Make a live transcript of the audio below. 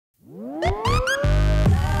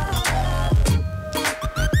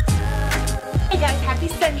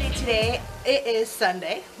Today, it is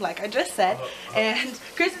Sunday, like I just said, and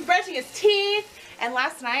Chris is brushing his teeth. And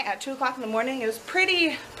last night at 2 o'clock in the morning, it was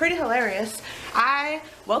pretty hilarious. I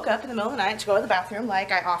woke up in the middle of the night to go to the bathroom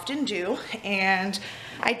like I often do, and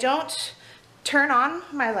I don't turn on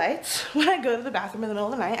my lights when I go to the bathroom in the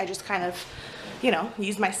middle of the night. I just kind of, you know,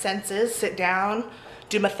 use my senses, sit down,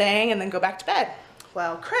 do my thing, and then go back to bed.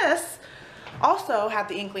 Well, Chris also had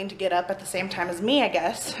the inkling to get up at the same time as me, I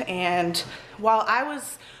guess, and while I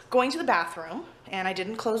was going to the bathroom, and I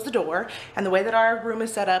didn't close the door, and the way that our room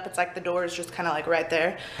is set up, it's like the door is just kind of like right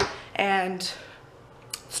there, and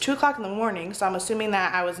it's 2 o'clock in the morning, so I'm assuming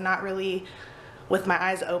that I was not really with my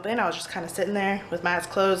eyes open. I was just kind of sitting there with my eyes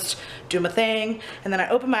closed, doing my thing, and then I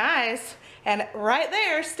opened my eyes, and right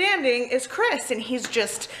there standing is Chris, and he's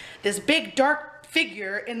just this big dark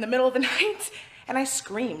figure in the middle of the night, and I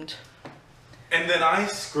screamed. And then I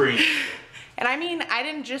screamed. And I mean, I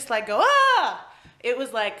didn't just like go, ah! It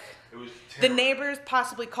was like, the neighbors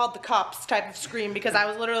possibly called the cops type of scream, because I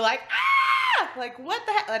was literally like, ah! Like, what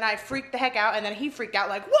the heck? And I freaked the heck out, and then he freaked out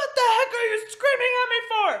like, what the heck are you screaming at me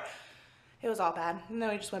for? It was all bad. And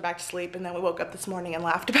then we just went back to sleep, and then we woke up this morning and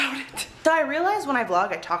laughed about it. So I realized when I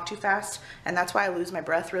vlog, I talk too fast, and that's why I lose my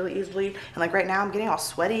breath really easily. And like right now, I'm getting all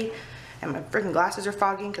sweaty, and my freaking glasses are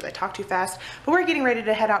fogging because I talk too fast. But we're getting ready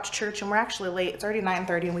to head out to church, and we're actually late. It's already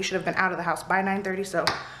 9:30, and we should have been out of the house by 9:30, so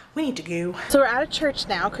we need to go. So we're out of church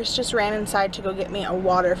now. Chris just ran inside to go get me a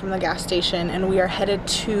water from the gas station, and we are headed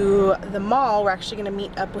to the mall. We're actually gonna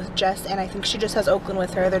meet up with Jess, and I think she just has Oakland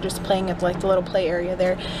with her. They're just playing at like the little play area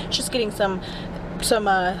there. Just getting some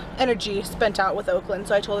energy spent out with Oakland,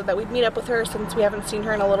 so I told her that we'd meet up with her since we haven't seen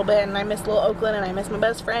her in a little bit, and I miss little Oakland and I miss my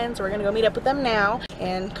best friend, so we're gonna go meet up with them now.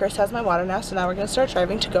 And Chris has my water now, so now we're gonna start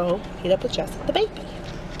driving to go meet up with Jess and the baby.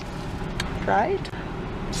 Right?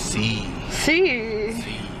 See.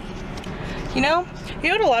 You know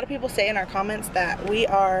what a lot of people say in our comments, that we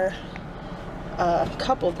are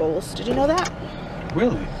couple goals. Did you know that?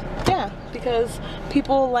 Really? Yeah, because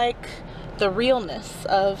people like the realness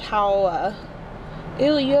of how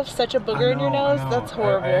ew, you have such a booger in your nose. That's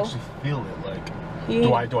horrible. I actually feel it.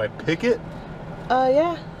 Like, do I pick it?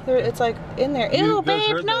 Yeah. It's like in there. Ew,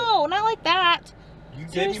 babe, no, not like that. You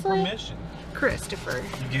gave me permission. Christopher.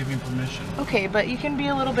 You gave me permission. Okay, but you can be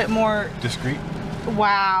a little bit more discreet.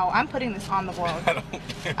 Wow, I'm putting this on the vlog.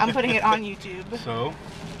 I'm putting it on YouTube. So?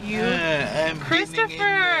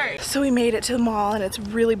 Christopher! So we made it to the mall, and it's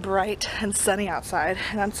really bright and sunny outside,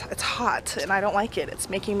 and it's hot, and I don't like it. It's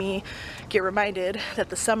making me get reminded that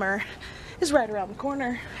the summer is right around the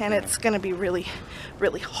corner, and it's gonna be really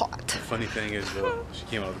hot. The funny thing is, though, she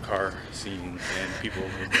came out of the car singing, and people were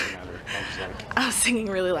looking at her. I was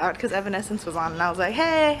singing really loud because Evanescence was on, and I was like,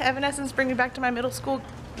 hey, Evanescence, bring me back to my middle school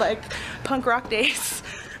like punk rock days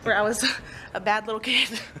where I was a bad little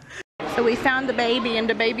kid. So we found the baby, and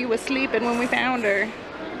the baby was sleeping when we found her.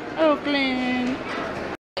 Oakland.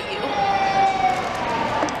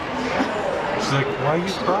 She's like, why are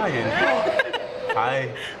you crying? Hi.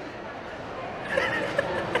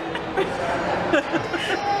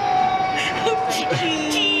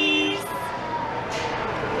 Cheese.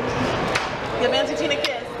 Give Auntie Tina a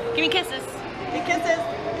kiss. Give me kisses. Give me kisses.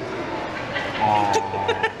 Aww.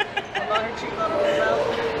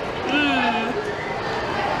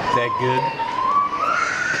 Is that good?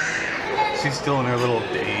 She's still in her little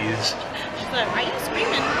daze. She's like, why are you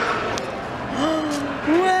screaming?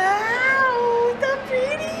 Wow, so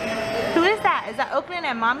pretty. Who is that? Is that Oakland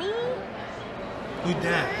and Mommy? Who's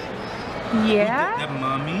that? Yeah? That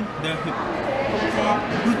Mommy?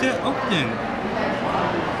 Who's that Oakland?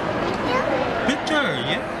 Picture,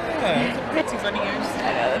 yeah. That's too funny.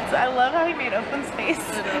 I love how he made Oakland's face.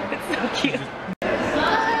 It's so cute.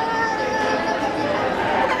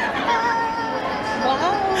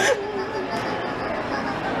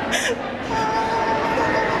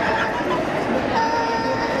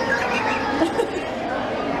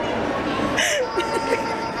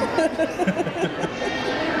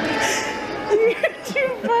 You're too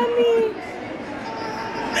funny.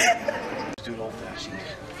 Let's do it old fashioned.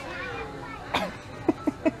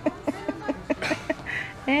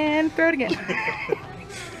 And throw it again.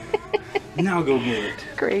 Now go get it.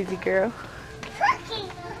 Crazy girl.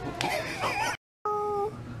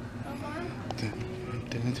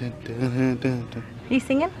 You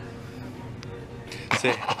singing?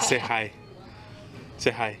 Say hi.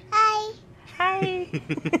 Say hi. Hi. Hi.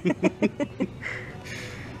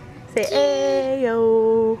 Say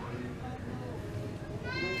ayo.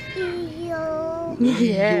 Yo.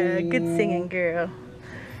 Yeah, good singing, girl.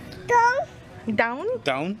 Down. Down?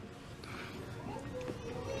 Down.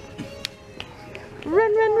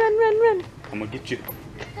 Run, run, run, run, run. I'm gonna get you.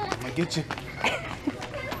 I'm gonna get you.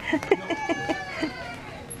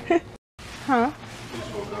 Huh?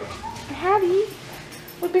 Hattie,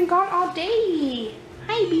 we've been gone all day.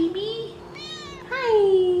 Hi, baby.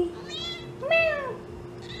 Hi. Meow.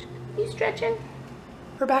 You stretching?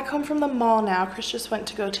 We're back home from the mall now. Chris just went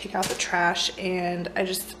to go take out the trash, and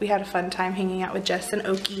we had a fun time hanging out with Jess and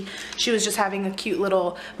Oki. She was just having a cute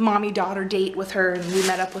little mommy-daughter date with her, and we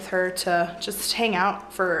met up with her to just hang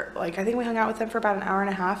out for, like, I think we hung out with them for about an hour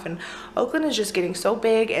and a half, and Oakland is just getting so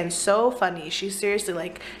big and so funny. She's seriously,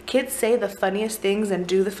 like, kids say the funniest things and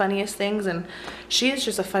do the funniest things, and she is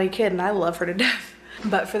just a funny kid, and I love her to death.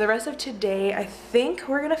 But for the rest of today, I think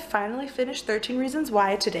we're gonna finally finish 13 Reasons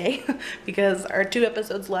Why today because our 2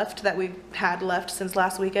 episodes left that we've had left since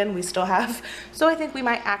last weekend, we still have. So I think we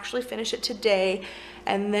might actually finish it today,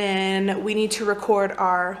 and then we need to record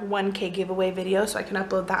our 1K giveaway video so I can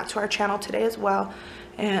upload that to our channel today as well.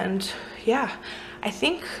 And yeah, I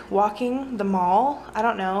think walking the mall, I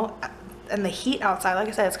don't know, and the heat outside, like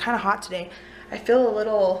I said, it's kind of hot today. I feel a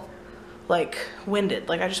little like winded,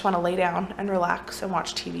 like I just want to lay down and relax and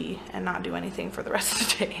watch TV and not do anything for the rest of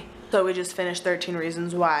the day. So we just finished 13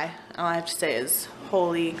 Reasons Why. All I have to say is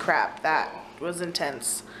holy crap, that was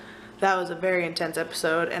intense. That was a very intense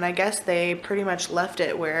episode, and I guess they pretty much left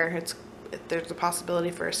it where there's a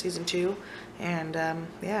possibility for a season 2, and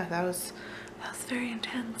yeah, that was very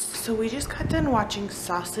intense. So we just got done watching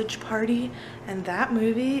Sausage Party, and that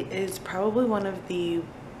movie is probably one of the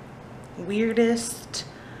weirdest,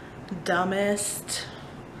 dumbest,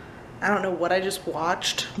 I don't know what I just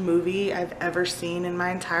watched, movie I've ever seen in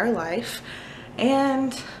my entire life.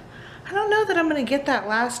 And I don't know that I'm gonna get that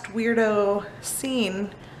last weirdo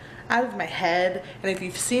scene out of my head. And if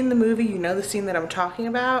you've seen the movie, you know the scene that I'm talking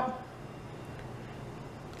about.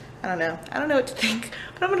 I don't know what to think,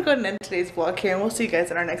 but I'm gonna go ahead and end today's vlog here, and we'll see you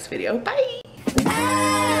guys in our next video. Bye!